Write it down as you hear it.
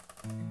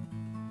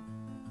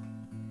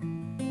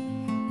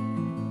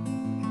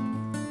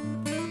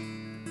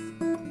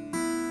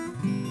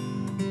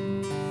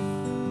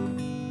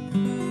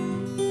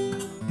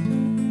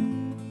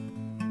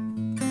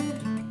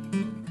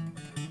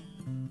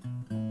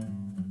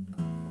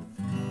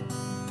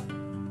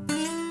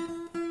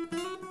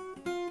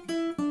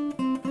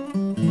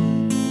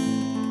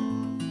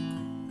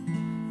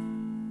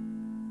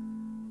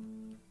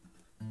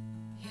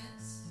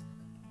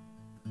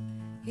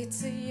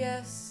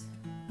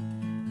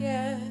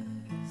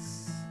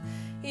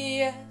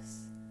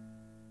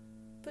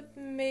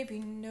maybe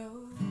no.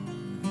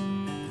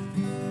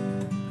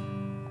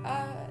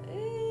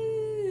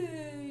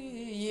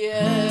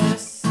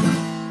 Yes.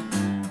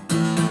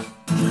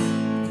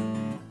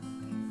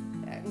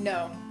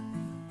 No.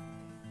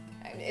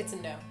 It's a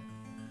no.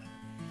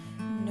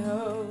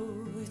 No,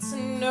 it's a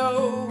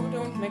no.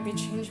 Don't make me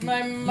change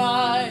my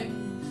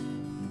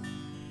mind.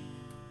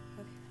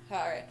 Okay,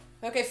 alright.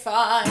 Okay,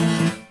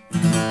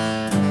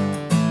 fine.